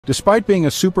Despite being a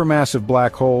supermassive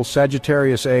black hole,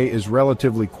 Sagittarius A is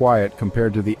relatively quiet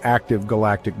compared to the active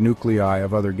galactic nuclei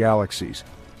of other galaxies.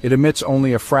 It emits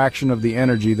only a fraction of the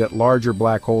energy that larger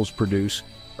black holes produce,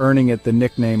 earning it the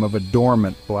nickname of a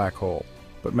dormant black hole.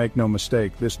 But make no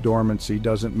mistake, this dormancy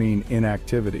doesn't mean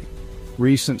inactivity.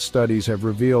 Recent studies have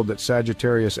revealed that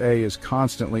Sagittarius A is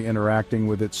constantly interacting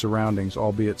with its surroundings,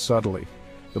 albeit subtly.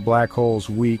 The black hole's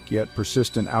weak yet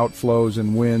persistent outflows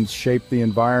and winds shape the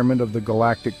environment of the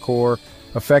galactic core,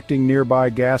 affecting nearby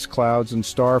gas clouds and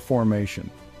star formation.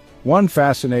 One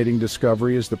fascinating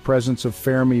discovery is the presence of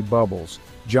Fermi bubbles,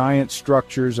 giant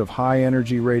structures of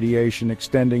high-energy radiation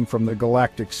extending from the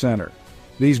galactic center.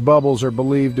 These bubbles are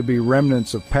believed to be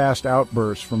remnants of past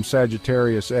outbursts from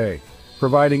Sagittarius A,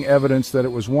 providing evidence that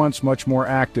it was once much more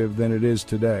active than it is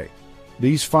today.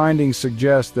 These findings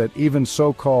suggest that even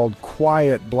so-called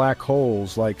quiet black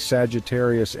holes like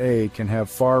Sagittarius A can have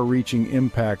far-reaching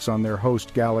impacts on their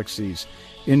host galaxies,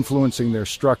 influencing their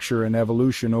structure and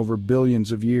evolution over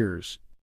billions of years.